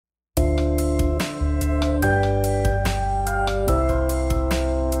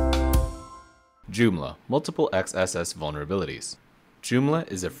Joomla, multiple XSS vulnerabilities. Joomla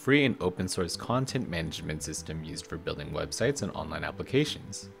is a free and open source content management system used for building websites and online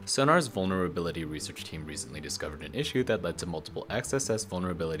applications. Sonar's vulnerability research team recently discovered an issue that led to multiple XSS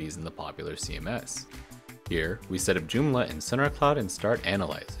vulnerabilities in the popular CMS. Here, we set up Joomla in SonarCloud and start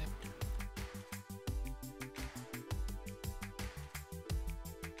analyzing.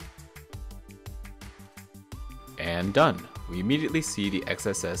 And done! We immediately see the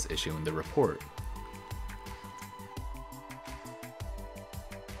XSS issue in the report.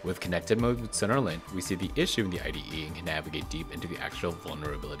 With connected mode with SonarLint, we see the issue in the IDE and can navigate deep into the actual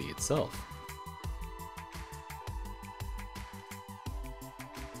vulnerability itself.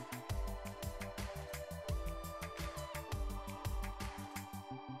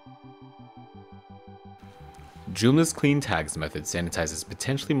 Joomla's clean tags method sanitizes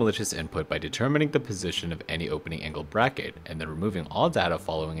potentially malicious input by determining the position of any opening angle bracket, and then removing all data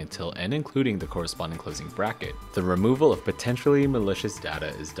following until and including the corresponding closing bracket. The removal of potentially malicious data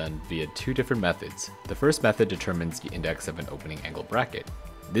is done via two different methods. The first method determines the index of an opening angle bracket.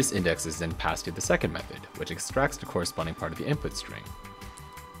 This index is then passed to the second method, which extracts the corresponding part of the input string.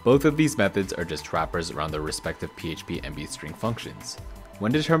 Both of these methods are just wrappers around their respective PHP MB string functions.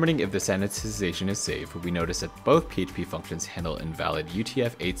 When determining if the sanitization is safe, we notice that both PHP functions handle invalid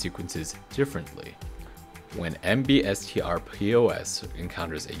UTF-8 sequences differently. When MBSTRPOS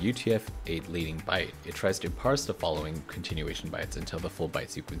encounters a UTF-8 leading byte, it tries to parse the following continuation bytes until the full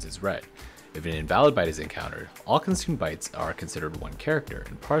byte sequence is read. If an invalid byte is encountered, all consumed bytes are considered one character,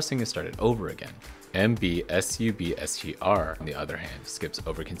 and parsing is started over again. MBSUBSTR, on the other hand, skips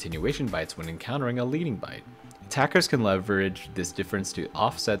over continuation bytes when encountering a leading byte. Attackers can leverage this difference to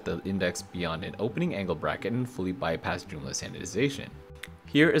offset the index beyond an opening angle bracket and fully bypass Joomla sanitization.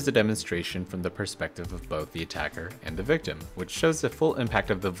 Here is a demonstration from the perspective of both the attacker and the victim, which shows the full impact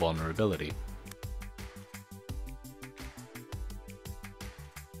of the vulnerability.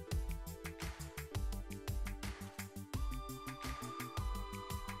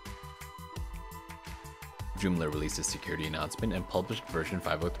 Joomla released a security announcement and published version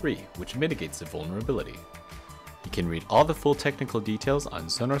 503, which mitigates the vulnerability. You can read all the full technical details on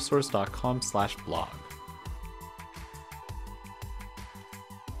sonarsource.com/blog.